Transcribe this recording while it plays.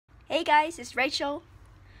Hey guys, it's Rachel.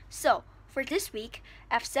 So, for this week,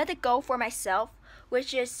 I've set a goal for myself,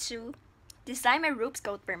 which is to design my RUbe's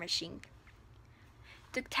goldberg machine.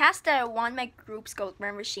 The task that I want my RUbe's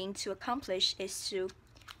goldberg machine to accomplish is to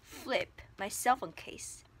flip my cell phone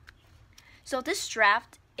case. So this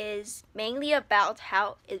draft is mainly about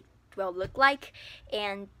how it will look like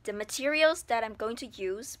and the materials that I'm going to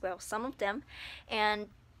use, well, some of them, and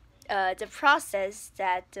the process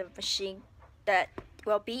that the machine that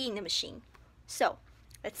will be in the machine. So,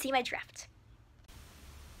 let's see my draft.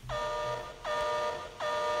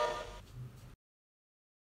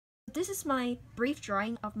 This is my brief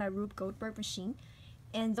drawing of my RUbe goldberg machine,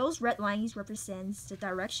 and those red lines represents the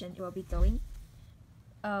direction it will be going.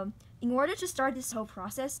 In order to start this whole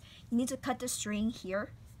process, you need to cut the string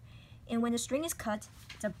here, and when the string is cut,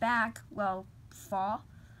 the back will fall,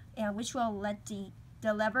 and which will let the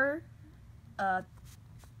lever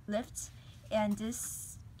lift, and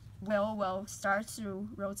this wheel will start to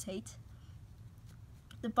rotate.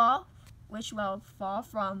 The ball, which will fall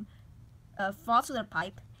to the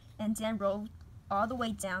pipe, and then roll all the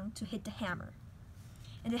way down to hit the hammer.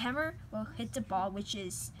 And the hammer will hit the ball, which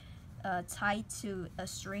is tied to a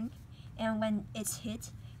string, and when it's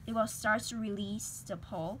hit, it will start to release the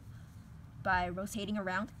pole by rotating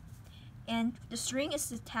around. And the string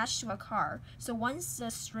is attached to a car, so once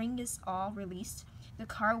the string is all released, the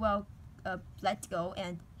car will let go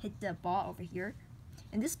and hit the ball over here.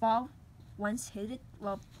 And this ball, once hit it,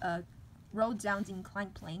 will roll down the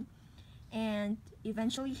inclined plane and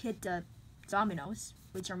eventually hit the dominoes,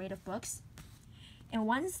 which are made of books. And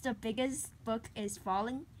once the biggest book is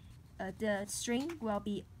falling, the string will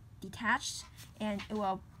be detached, and it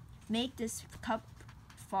will make this cup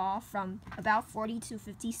fall from about 40 to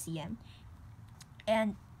 50 cm.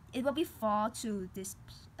 And it will be fall to this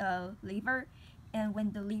lever, and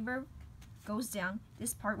when the lever goes down,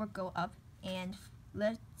 this part will go up and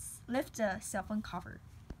lift the cell phone cover.